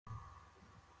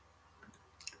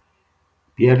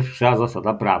Pierwsza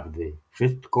zasada prawdy: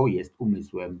 wszystko jest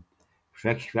umysłem,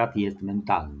 wszechświat jest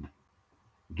mentalny.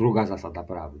 Druga zasada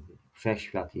prawdy: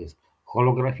 wszechświat jest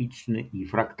holograficzny i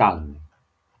fraktalny.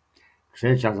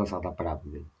 Trzecia zasada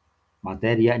prawdy: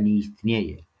 materia nie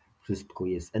istnieje, wszystko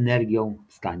jest energią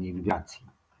w stanie wibracji.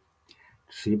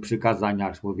 3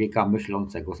 przykazania człowieka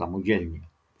myślącego samodzielnie.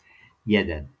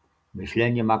 1.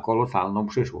 Myślenie ma kolosalną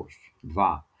przyszłość.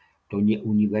 2. To nie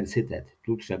uniwersytet,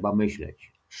 tu trzeba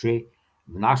myśleć. 3.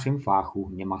 W naszym fachu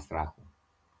nie ma strachu.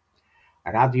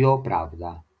 Radio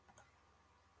Prawda.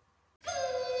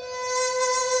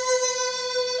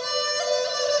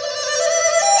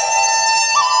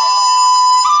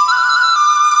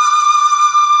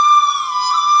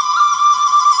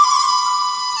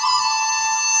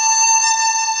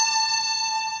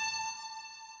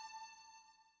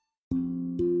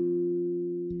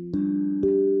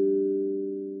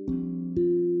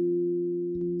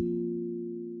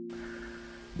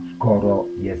 Skoro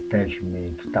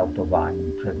jesteśmy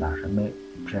kształtowani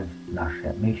przez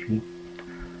nasze myśli,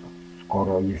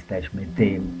 skoro jesteśmy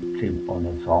tym, czym one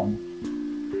są,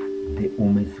 gdy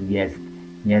umysł jest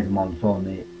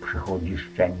niezmącony, przychodzi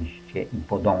szczęście i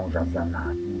podąża za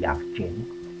nami jak cień.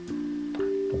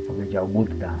 To powiedział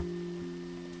Buddha.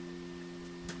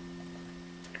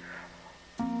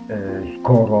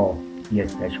 Skoro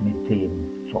jesteśmy tym,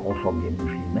 co o sobie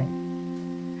myślimy,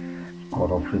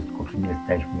 skoro wszystko, czym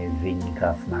jesteśmy,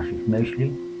 wynika z naszych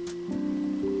myśli,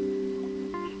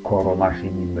 skoro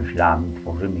naszymi myślami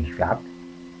tworzymy świat,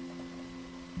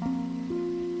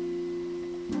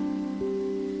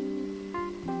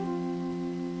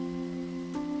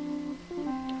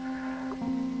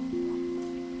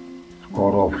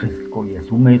 skoro wszystko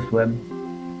jest umysłem,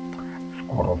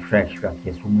 skoro wszechświat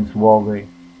jest umysłowy,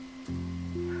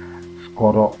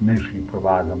 skoro myśli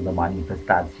prowadzą do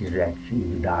manifestacji rzeczy i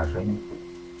wydarzeń,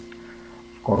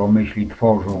 skoro myśli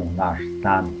tworzą nasz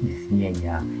stan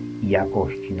istnienia i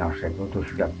jakości naszego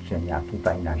doświadczenia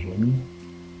tutaj na Ziemi,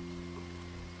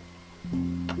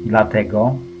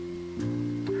 dlatego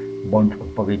bądź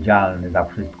odpowiedzialny za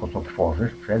wszystko, co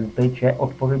tworzysz, przez bycie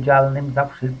odpowiedzialnym za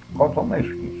wszystko, co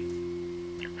myślisz.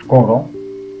 Skoro,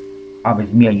 aby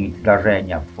zmienić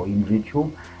zdarzenia w Twoim życiu,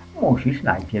 musisz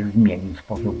najpierw zmienić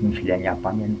sposób myślenia,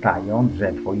 pamiętając,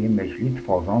 że Twoje myśli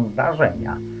tworzą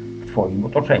zdarzenia w Twoim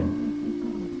otoczeniu.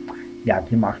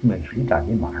 Jakie masz myśli,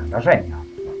 takie masz zdarzenia.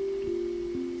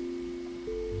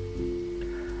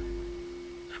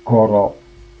 Skoro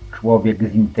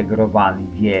człowiek zintegrowany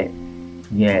wie,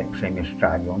 nie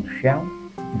przemieszczając się,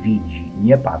 widzi,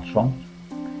 nie patrząc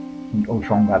i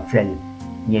osiąga cel,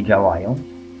 nie działając,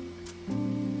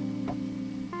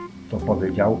 to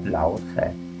powiedział Lao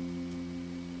Tse.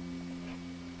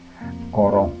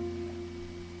 Skoro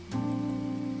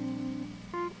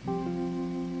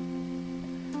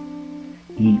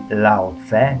i Lao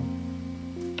Tse,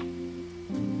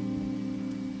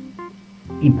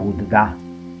 i Buddha,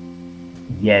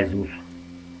 Jezus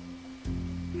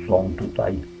są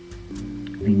tutaj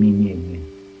wymienieni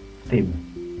w tym.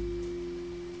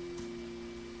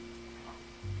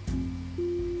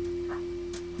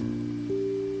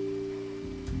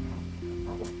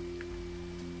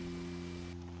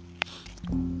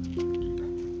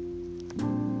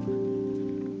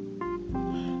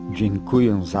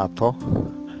 Dziękuję za to,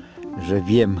 że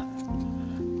wiem,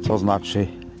 co znaczy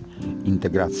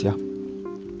integracja.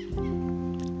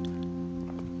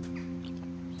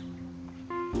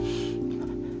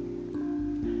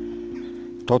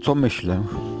 To, co myślę,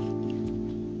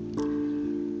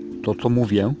 to, co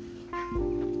mówię,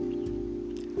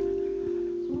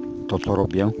 to, co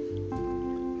robię,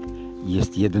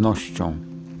 jest jednością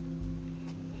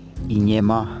i nie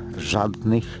ma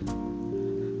żadnych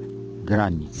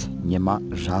granic, nie ma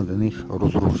żadnych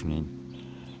rozróżnień,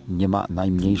 nie ma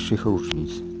najmniejszych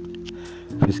różnic.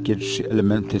 Wszystkie 3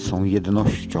 elementy są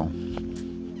jednością.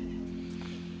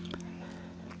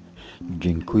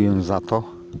 Dziękuję za to,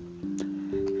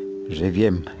 że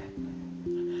wiem,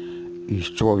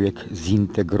 iż człowiek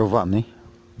zintegrowany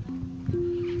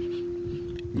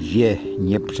wie,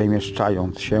 nie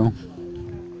przemieszczając się,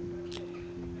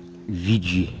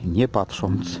 widzi, nie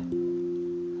patrząc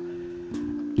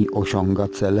i osiąga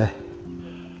cele,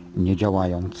 nie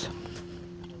działając.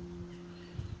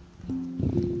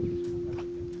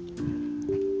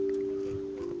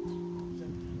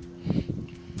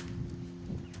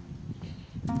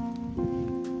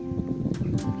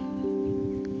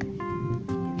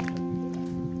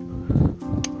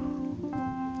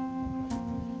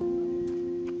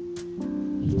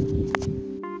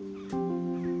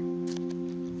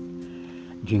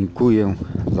 Dziękuję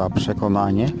za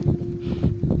przekonanie,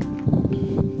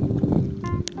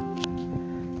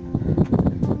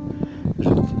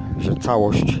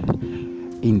 całość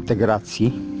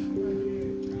integracji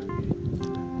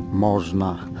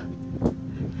można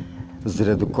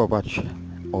zredukować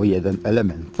o jeden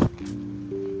element.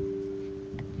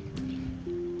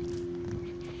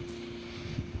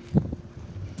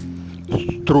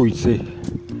 Z trójcy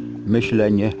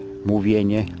myślenie,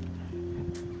 mówienie,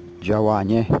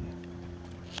 działanie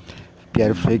w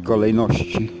pierwszej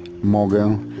kolejności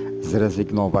mogę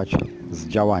zrezygnować z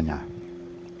działania.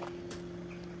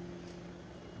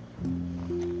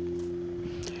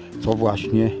 Co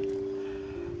właśnie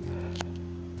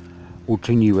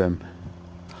uczyniłem.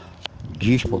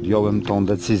 Dziś podjąłem tą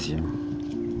decyzję.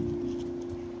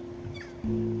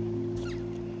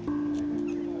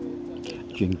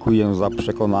 Dziękuję za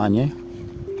przekonanie.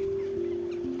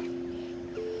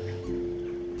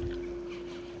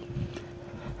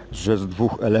 Że z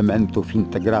dwóch elementów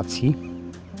integracji,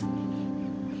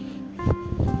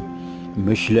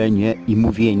 myślenie i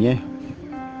mówienie,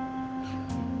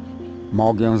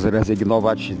 mogę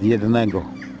zrezygnować z jednego.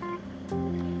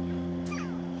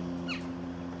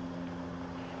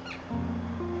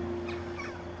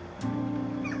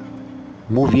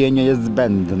 Mówienie jest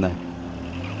zbędne.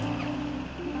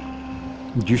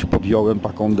 Dziś podjąłem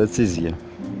taką decyzję.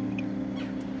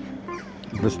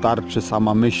 Wystarczy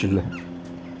sama myśl.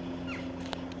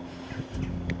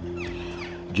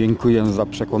 Dziękuję za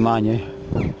przekonanie,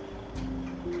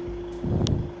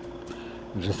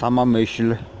 że sama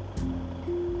myśl,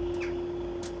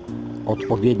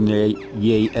 odpowiednia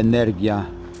jej energia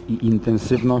i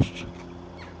intensywność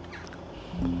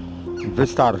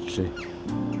wystarczy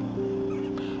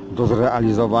do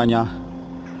zrealizowania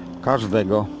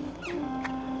każdego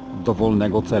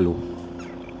dowolnego celu.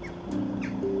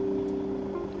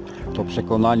 To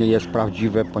przekonanie jest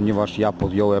prawdziwe, ponieważ ja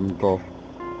podjąłem go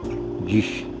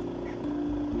dziś.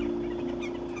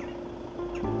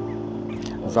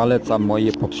 Zalecam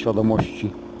mojej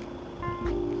podświadomości,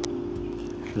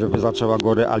 żeby zaczęła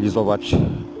go realizować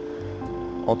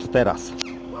od teraz.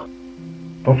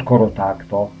 To skoro tak,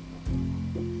 to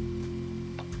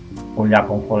o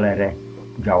jaką cholerę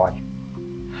działać?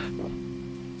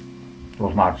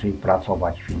 To znaczy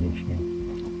pracować fizycznie.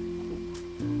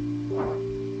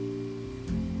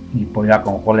 I po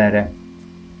jaką cholerę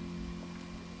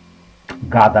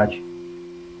gadać,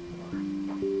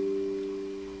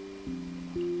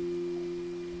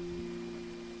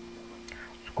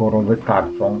 skoro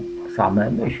wystarczą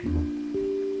same myśli.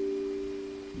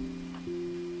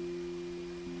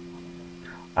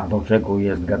 A do czego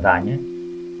jest gadanie?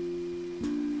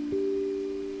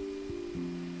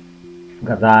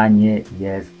 Gadanie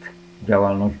jest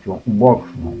działalnością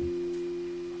uboczną,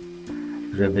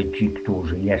 żeby ci,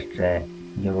 którzy jeszcze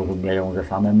nie rozumieją, że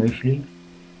same myśli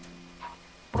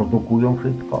produkują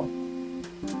wszystko,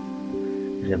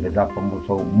 żeby za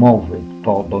pomocą mowy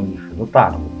to do nich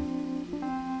dotarło.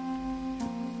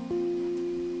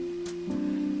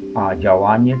 A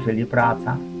działanie, czyli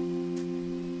praca,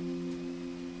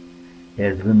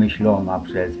 jest wymyślona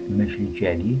przez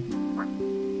myślicieli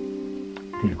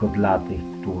tylko dla tych,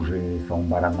 którzy są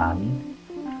baranami,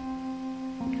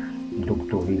 do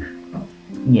których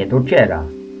nie dociera,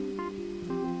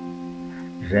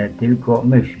 że tylko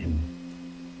myśli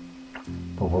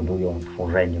powodują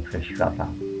tworzenie wszechświata.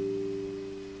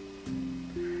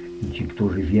 I ci,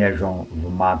 którzy wierzą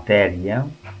w materię,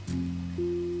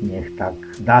 niech tak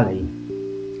dalej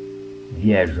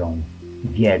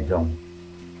wiedzą,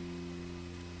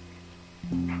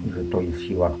 że to jest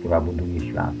siła, która buduje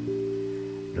świat.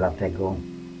 Dlatego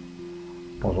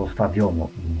pozostawiono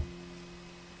im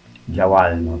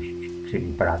działalność,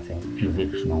 czyli pracę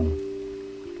fizyczną,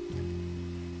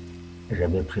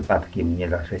 żeby przypadkiem nie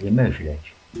zaczęli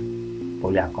myśleć,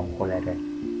 po jaką cholerę.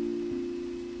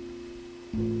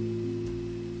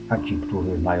 A ci,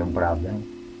 którzy znają prawdę,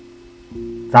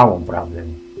 całą prawdę,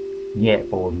 nie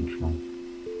połowiczną,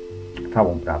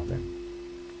 całą prawdę,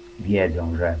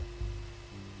 wiedzą, że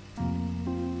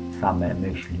same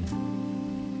myśli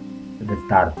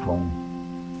wystarczą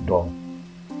do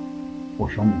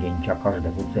osiągnięcia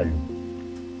każdego celu.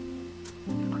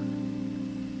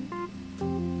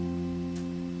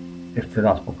 Jeszcze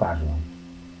raz pokażę,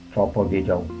 co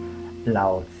powiedział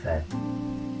Lao Tse.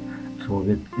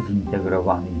 Człowiek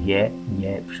zintegrowany wie,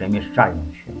 nie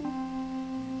przemieszczając się.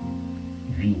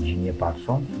 Widzi, nie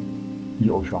patrząc,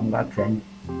 i osiąga cel,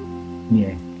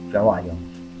 nie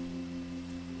działając.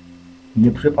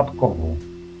 Nieprzypadkowo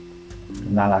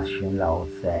znalazł się Lao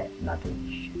Tse na tej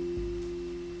liście.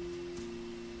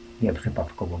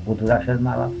 Nieprzypadkowo Buddha się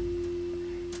znalazł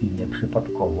i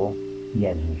nieprzypadkowo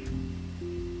Jezus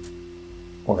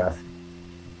oraz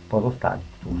pozostali,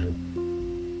 którzy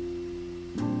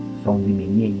są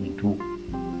wymienieni tu,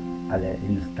 ale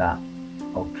lista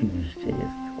oczywiście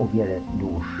jest o wiele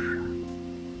dłuższa.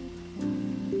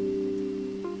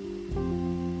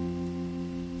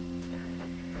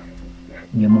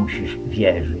 Nie musisz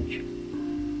wierzyć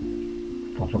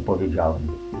w to, co powiedziałem.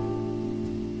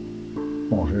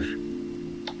 Możesz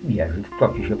wierzyć w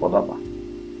to, ci się podoba.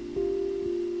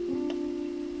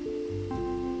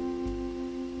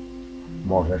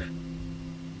 Możesz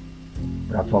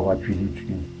pracować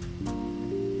fizycznie.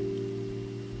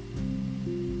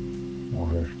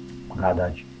 Możesz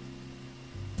gadać.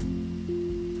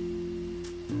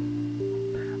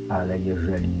 Ale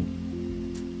jeżeli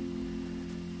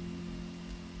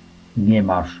nie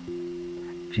masz,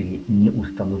 czyli nie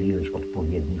ustanowiłeś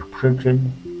odpowiednich przyczyn,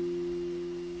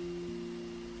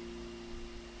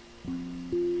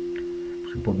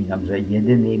 przypominam, że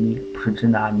jedynymi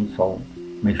przyczynami są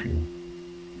myśli.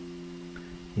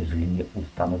 Jeżeli nie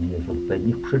ustanowiłeś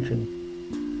odpowiednich przyczyn,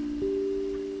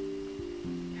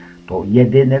 to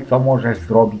jedyne, co możesz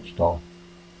zrobić, to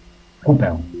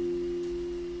kupę.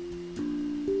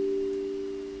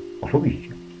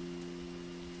 Osobiście.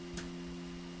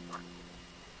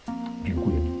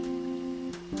 Dziękuję.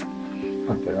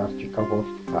 A teraz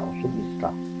ciekawostka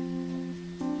osobista.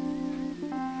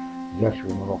 W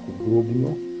zeszłym roku w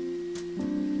grudniu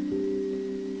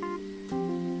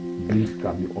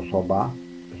bliska mi osoba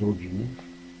z rodziny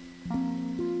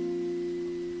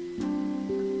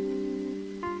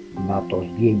na to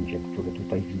zdjęcie, które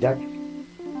tutaj widać,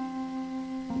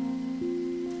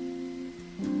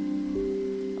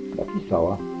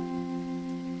 napisała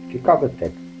ciekawy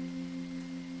tekst.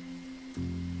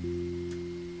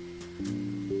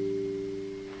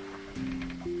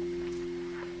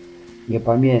 Nie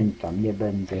pamiętam, nie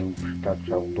będę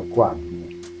przytaczał dokładnie.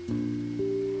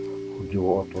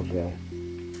 Chodziło o to, że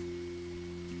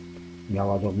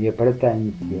miała do mnie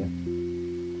pretensje,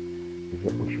 że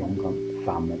osiągam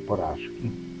same porażki,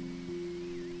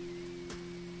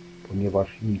 ponieważ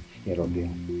nic nie robię.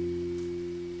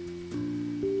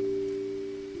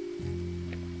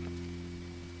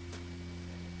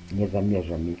 Nie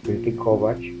zamierzam jej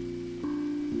krytykować,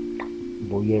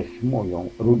 bo jest moją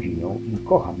rodziną i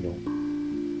kocham ją.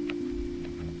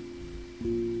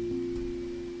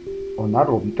 Ona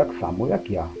robi tak samo jak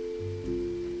ja.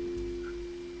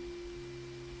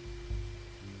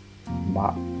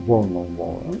 Ma wolną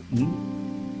wolę i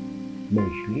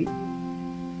myśli,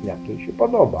 jak jej się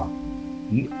podoba.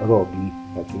 I robi,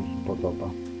 jak jej się podoba.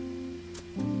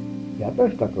 Ja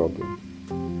też tak robię.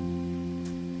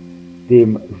 Z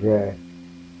tym, że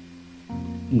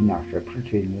i nasze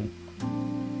przyczyny,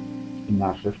 i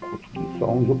nasze skutki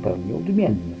są zupełnie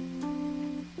odmienne.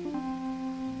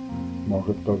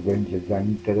 Może ktoś będzie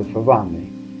zainteresowany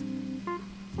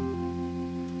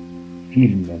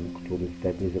filmem, który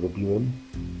wtedy zrobiłem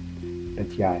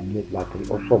specjalnie dla tej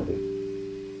osoby.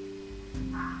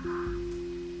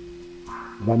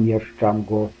 Zamieszczam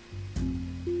go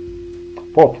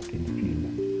pod tym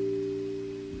filmem,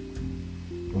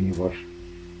 ponieważ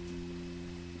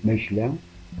myślę,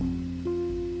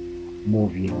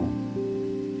 mówię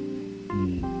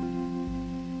i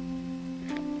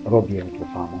robię to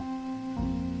samo.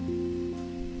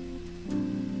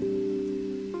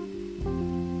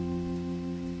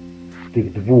 W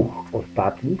tych dwóch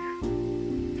ostatnich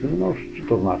czynności,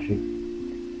 to znaczy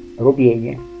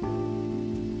robienie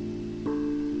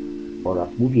oraz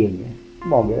mówienie,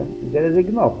 mogę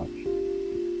zrezygnować.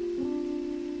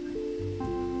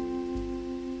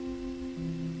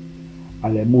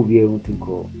 Ale mówię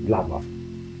tylko dla was,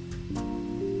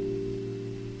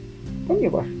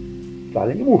 ponieważ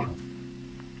wcale nie muszę.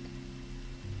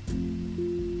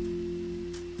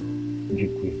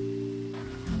 Dziękuję.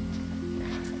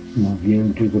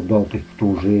 Mówię tylko do tych,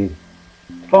 którzy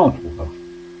chcą słuchać.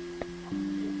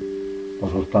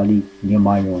 Pozostali nie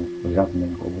mają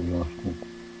żadnego obowiązku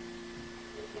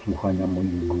słuchania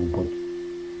moich głupot.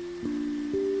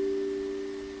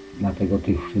 Dlatego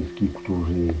tych wszystkich,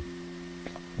 którzy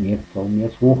nie chcą mnie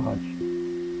słuchać,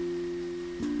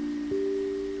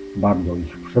 bardzo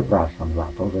ich przepraszam za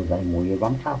to, że zajmuję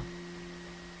wam czas.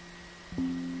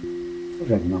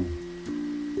 Żegnam.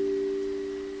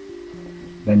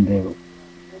 Będę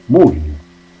mówił.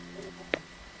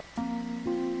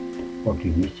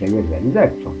 Oczywiście, jeżeli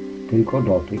zechcą. Tylko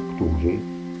do tych, którzy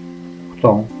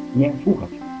chcą mnie słuchać.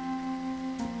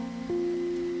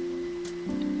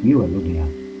 Miłego dnia.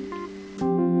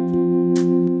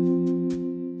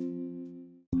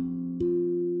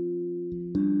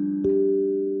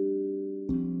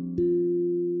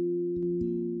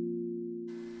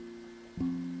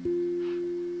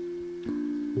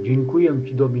 Dziękuję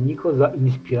Ci, Dominiko, za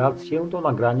inspirację do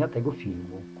nagrania tego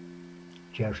filmu.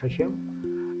 Cieszę się,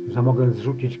 że mogę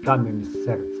zrzucić kamień z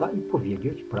serca i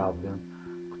powiedzieć prawdę,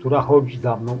 która chodzi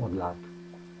za mną od lat.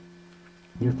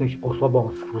 Jesteś osobą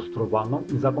sfrustrowaną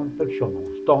i zakompleksioną,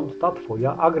 stąd ta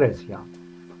Twoja agresja.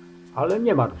 Ale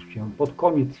nie martw się, pod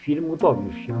koniec filmu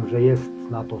dowiesz się, że jest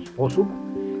na to sposób,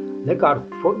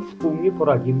 lekarstwo i wspólnie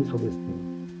poradzimy sobie z tym.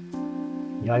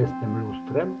 Ja jestem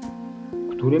lustrem,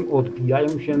 którym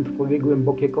odbijają się Twoje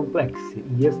głębokie kompleksy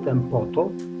i jestem po to,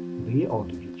 by je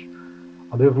odbić,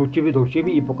 aby wróciły do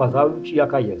Ciebie i pokazały Ci,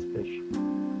 jaka jesteś.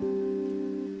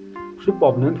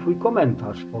 Przypomnę Twój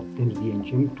komentarz pod tym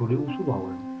zdjęciem, który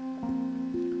usunąłem.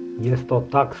 Jest to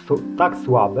tak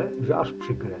słabe, że aż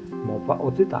przykre. Mowa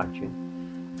o cytacie.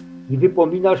 I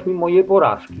wypominasz mi moje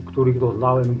porażki, których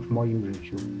doznałem w moim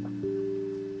życiu.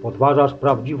 Podważasz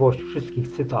prawdziwość wszystkich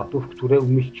cytatów, które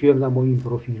umieściłem na moim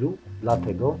profilu,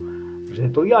 dlatego, że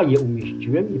to ja je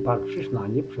umieściłem i patrzysz na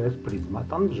nie przez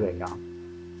pryzmat Andrzeja.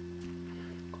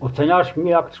 Oceniasz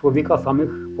mnie jak człowieka samych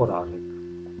porażek.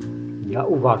 Ja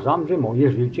uważam, że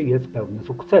moje życie jest pełne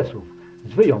sukcesów,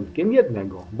 z wyjątkiem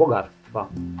jednego – bogactwa.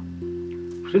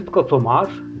 Wszystko, co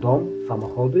masz, dom,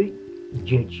 samochody,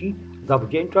 dzieci,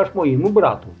 zawdzięczasz mojemu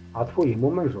bratu, a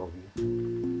twojemu mężowi.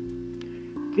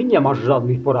 Ty nie masz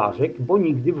żadnych porażek, bo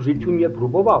nigdy w życiu nie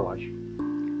próbowałaś.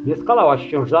 Nie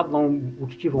skalałaś się żadną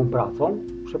uczciwą pracą,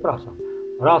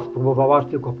 raz próbowałaś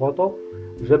tylko po to,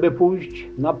 żeby pójść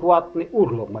na płatny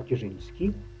urlop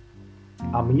macierzyński,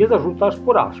 a mnie zarzucasz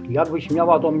porażki, jakbyś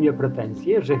miała do mnie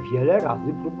pretensje, że wiele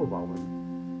razy próbowałem.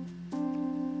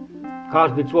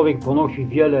 Każdy człowiek ponosi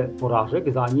wiele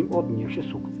porażek, zanim odniesie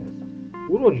sukces.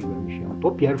 Urodziłem się,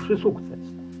 to pierwszy sukces.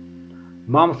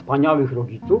 Mam wspaniałych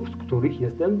rodziców, z których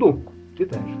jestem dumny. Ty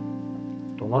też.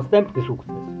 To następny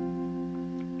sukces.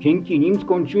 Dzięki nim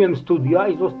skończyłem studia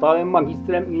i zostałem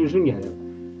magistrem inżynierem.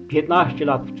 15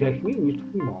 lat wcześniej niż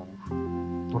twój mąż.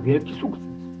 To wielki sukces.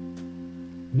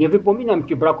 Nie wypominam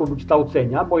Ci braku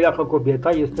wykształcenia, bo jako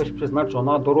kobieta jesteś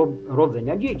przeznaczona do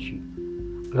rodzenia dzieci.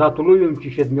 Gratuluję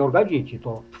Ci 7 dzieci.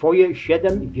 To Twoje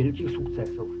 7 wielkich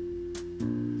sukcesów.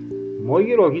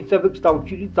 Moi rodzice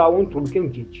wykształcili całą trójkę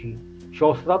dzieci.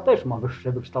 Siostra też ma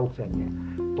wyższe wykształcenie.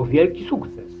 To wielki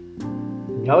sukces.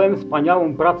 Miałem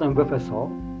wspaniałą pracę w FSO.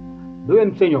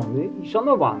 Byłem ceniony i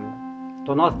szanowany.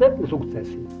 To następne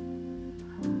sukcesy.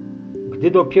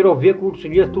 Gdy dopiero w wieku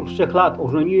 33 lat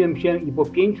ożeniłem się i po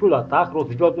 5 latach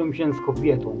rozwiodłem się z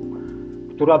kobietą,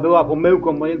 która była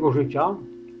pomyłką mojego życia,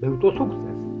 był to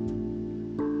sukces.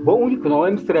 Bo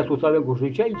uniknąłem stresu całego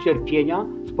życia i cierpienia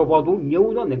z powodu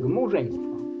nieudanego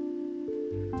małżeństwa.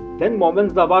 Ten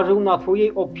moment zaważył na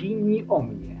Twojej opinii o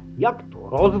mnie. Jak to?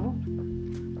 Rozwód?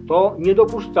 To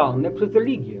niedopuszczalne przez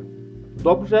religię.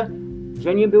 Dobrze,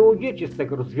 że nie było dzieci z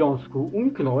tego związku.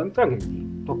 Uniknąłem tragedii.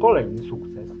 To kolejny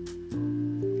sukces.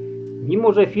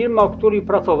 Mimo że firma, w której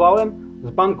pracowałem,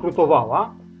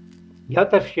 zbankrutowała, ja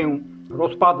też się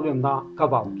rozpadłem na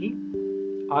kawałki,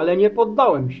 ale nie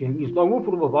poddałem się i znowu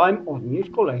próbowałem odnieść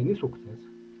kolejny sukces.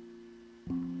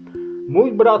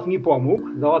 Mój brat mi pomógł,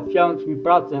 załatwiając mi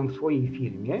pracę w swojej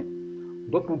firmie,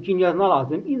 dopóki nie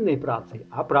znalazłem innej pracy,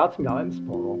 a prac miałem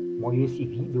sporo. Moje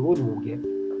CV było długie.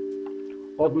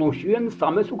 Odnosiłem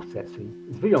same sukcesy,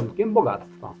 z wyjątkiem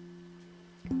bogactwa.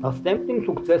 Następnym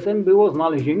sukcesem było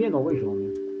znalezienie nowej żony.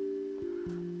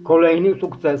 Kolejnym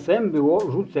sukcesem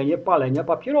było rzucenie palenia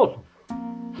papierosów.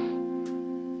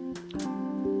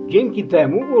 Dzięki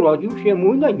temu urodził się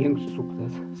mój największy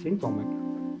sukces, syn Tomek.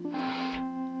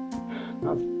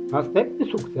 Następny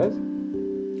sukces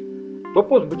to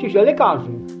pozbycie się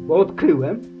lekarzy, bo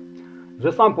odkryłem,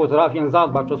 że sam potrafię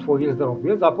zadbać o swoje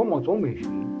zdrowie za pomocą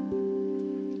myśli.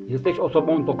 Jesteś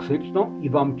osobą toksyczną i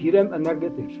wampirem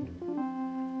energetycznym.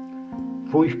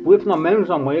 Twój wpływ na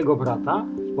męża mojego brata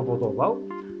spowodował,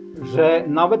 że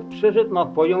nawet przeszedł na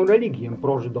Twoją religię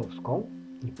prożydowską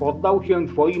i poddał się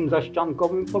Twoim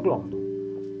zaściankowym poglądom.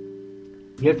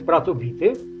 Jest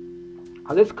pracowity,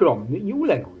 ale skromny i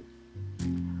uległy.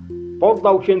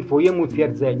 Poddał się Twojemu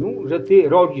twierdzeniu, że Ty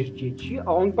rodzisz dzieci,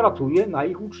 a on pracuje na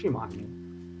ich utrzymanie.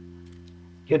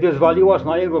 Kiedy zwaliłaś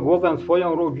na jego głowę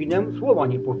swoją rodzinę, słowa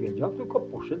nie powiedział, tylko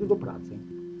poszedł do pracy.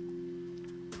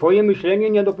 Twoje myślenie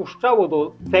nie dopuszczało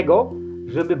do tego,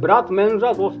 żeby brat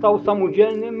męża został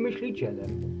samodzielnym myślicielem.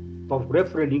 To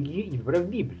wbrew religii i wbrew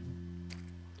Biblii.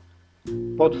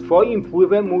 Pod Twoim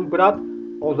wpływem mój brat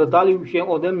oddalił się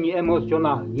ode mnie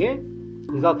emocjonalnie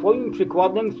i za Twoim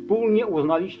przykładem wspólnie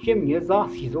uznaliście mnie za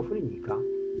schizofrenika.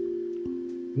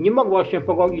 Nie mogłaś się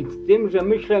pogodzić z tym, że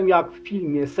myślę jak w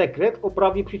filmie Sekret o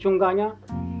prawie przyciągania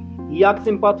i jak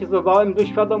sympatyzowałem ze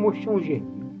świadomością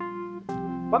Ziemi.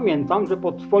 Pamiętam, że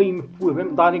pod twoim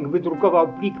wpływem Darek wydrukował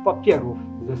plik papierów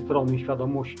ze strony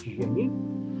Świadomości Ziemi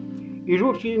i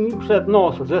rzucił mi przed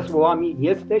nos ze słowami: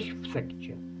 jesteś w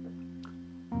sekcie.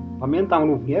 Pamiętam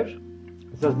również,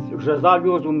 że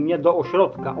zawiózł mnie do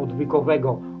ośrodka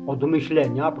odwykowego od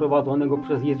myślenia prowadzonego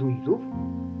przez jezuitów,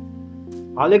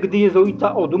 ale gdy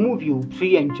jezuita odmówił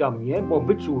przyjęcia mnie, bo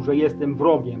wyczuł, że jestem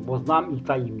wrogiem, bo znam ich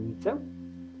tajemnicę,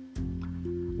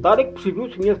 Darek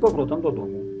przywiózł mnie z powrotem do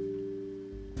domu.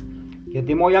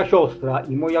 Kiedy moja siostra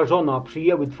i moja żona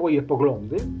przyjęły twoje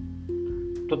poglądy,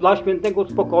 to dla świętego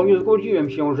spokoju zgodziłem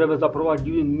się, żeby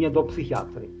zaprowadziły mnie do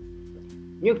psychiatry.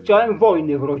 Nie chciałem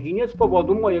wojny w rodzinie z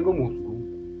powodu mojego mózgu.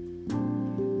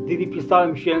 Gdy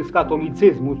wypisałem się z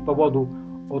katolicyzmu z powodu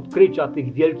odkrycia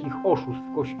tych wielkich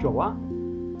oszustw Kościoła,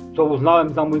 co uznałem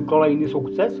za mój kolejny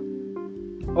sukces,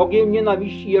 ogień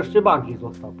nienawiści jeszcze bardziej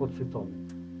został podsycony.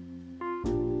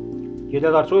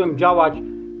 Kiedy zacząłem działać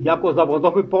jako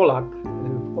zawodowy Polak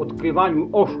w odkrywaniu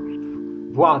oszustw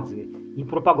władzy i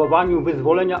propagowaniu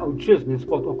wyzwolenia ojczyzny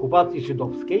spod okupacji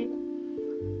żydowskiej,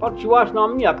 patrzyłaś na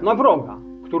mnie jak na wroga,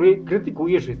 który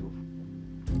krytykuje Żydów.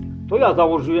 To ja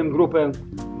założyłem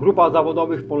grupa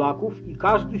zawodowych Polaków i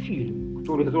każdy film,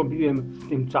 który zrobiłem w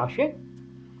tym czasie,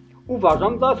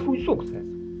 uważam za swój sukces.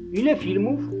 Ile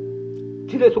filmów,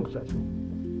 tyle sukcesów.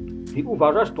 Ty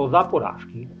uważasz to za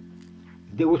porażki.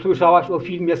 Gdy usłyszałaś o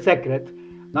filmie Sekret,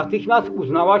 natychmiast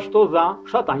uznałaś to za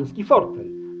szatański fortel,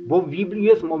 bo w Biblii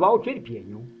jest mowa o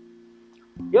cierpieniu.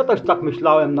 Ja też tak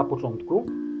myślałem na początku,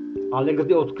 ale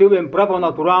gdy odkryłem prawo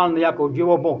naturalne jako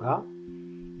dzieło Boga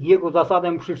i jego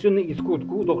zasadę przyczyny i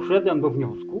skutku, doszedłem do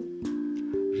wniosku,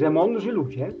 że mądrzy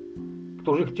ludzie,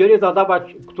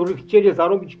 którzy chcieli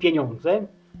zarobić pieniądze,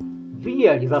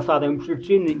 wyjęli zasadę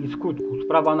przyczyny i skutku z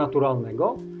prawa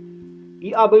naturalnego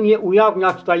i aby nie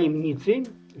ujawniać tajemnicy,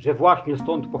 że właśnie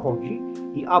stąd pochodzi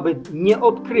i aby nie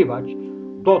odkrywać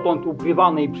dotąd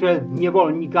ukrywanej przed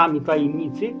niewolnikami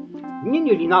tajemnicy,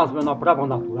 zmienili nazwę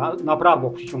na prawo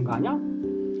przysiągania,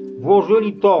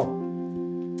 włożyli to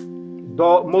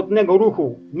do modnego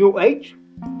ruchu New Age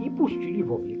i puścili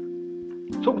w obieg.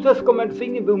 Sukces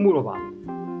komercyjny był murowany.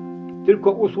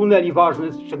 Tylko usunęli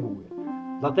ważne szczegóły.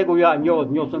 Dlatego ja nie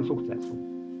odniosłem sukcesu.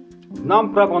 Znam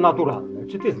prawo naturalne.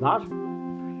 Czy ty znasz?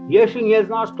 Jeśli nie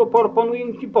znasz, to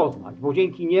proponuję ci poznać, bo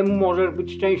dzięki niemu możesz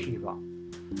być szczęśliwa.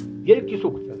 Wielki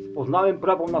sukces. Poznałem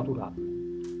prawo naturalne.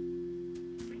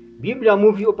 Biblia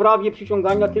mówi o prawie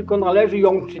przysiągania, tylko należy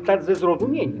ją czytać ze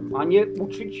zrozumieniem, a nie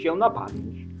uczyć się na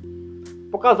pamięć.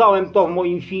 Pokazałem to w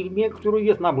moim filmie, który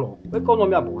jest na blogu.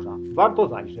 Ekonomia Boża. Warto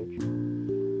zajrzeć.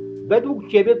 Według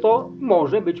ciebie to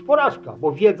może być porażka,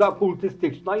 bo wiedza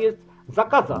okultystyczna jest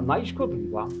zakazana i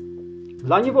szkodliwa.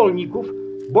 Dla niewolników,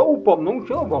 bo upomną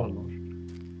się o wolność.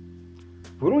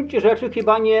 W gruncie rzeczy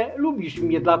chyba nie lubisz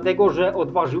mnie dlatego, że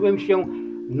odważyłem się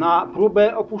na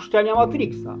próbę opuszczenia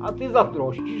Matrixa, a ty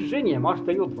zazdrościsz, że nie masz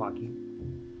tej odwagi.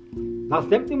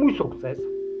 Następny mój sukces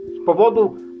z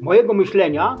powodu mojego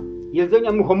myślenia,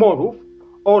 jedzenia muchomorów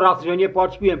oraz, że nie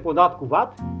płaciłem podatku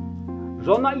VAT,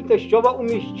 żona i teściowa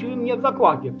umieściły mnie w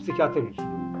zakładzie psychiatrycznym.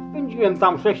 Spędziłem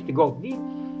tam 6 tygodni,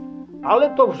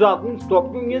 ale to w żadnym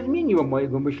stopniu nie zmieniło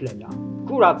mojego myślenia.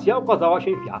 Kuracja okazała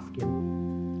się fiaskiem.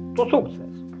 To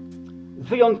sukces. Z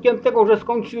wyjątkiem tego, że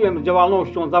skończyłem z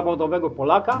działalnością zawodowego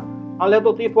Polaka, ale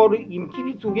do tej pory im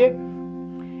kibicuję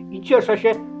i cieszę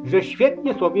się, że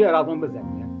świetnie sobie radzą beze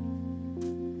mnie.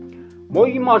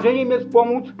 Moim marzeniem jest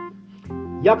pomóc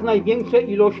jak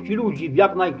największej ilości ludzi w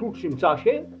jak najkrótszym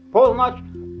czasie poznać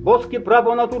boskie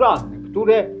prawo naturalne,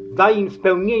 które da im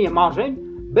spełnienie marzeń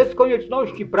bez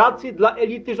konieczności pracy dla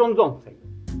elity rządzącej.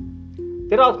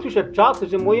 Teraz przyszedł czas,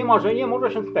 że moje marzenie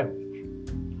może się spełnić.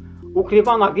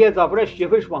 Ukrywana wiedza wreszcie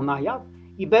wyszła na jaw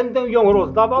i będę ją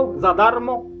rozdawał za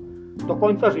darmo do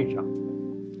końca życia.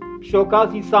 Przy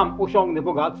okazji sam osiągnę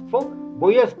bogactwo, bo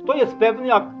to jest pewne,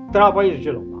 jak trawa jest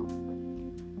zielona.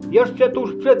 Jeszcze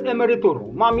tuż przed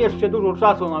emeryturą mam jeszcze dużo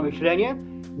czasu na myślenie,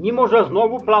 mimo że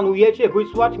znowu planujecie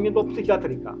wysłać mnie do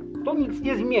psychiatryka. To nic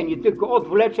nie zmieni, tylko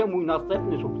odwlecze mój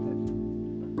następny sukces.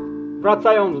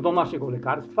 Wracając do naszego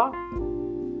lekarstwa,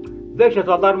 weź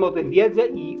za darmo tę wiedzę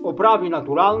i o prawie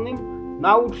naturalnym,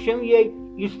 naucz się jej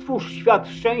i stwórz świat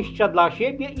szczęścia dla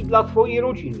siebie i dla swojej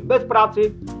rodziny. Bez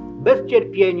pracy, bez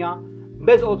cierpienia,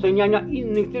 bez oceniania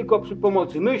innych, tylko przy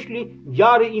pomocy myśli,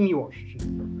 wiary i miłości.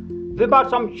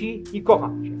 Wybaczam ci i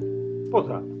kocham cię.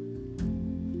 Pozdrawiam.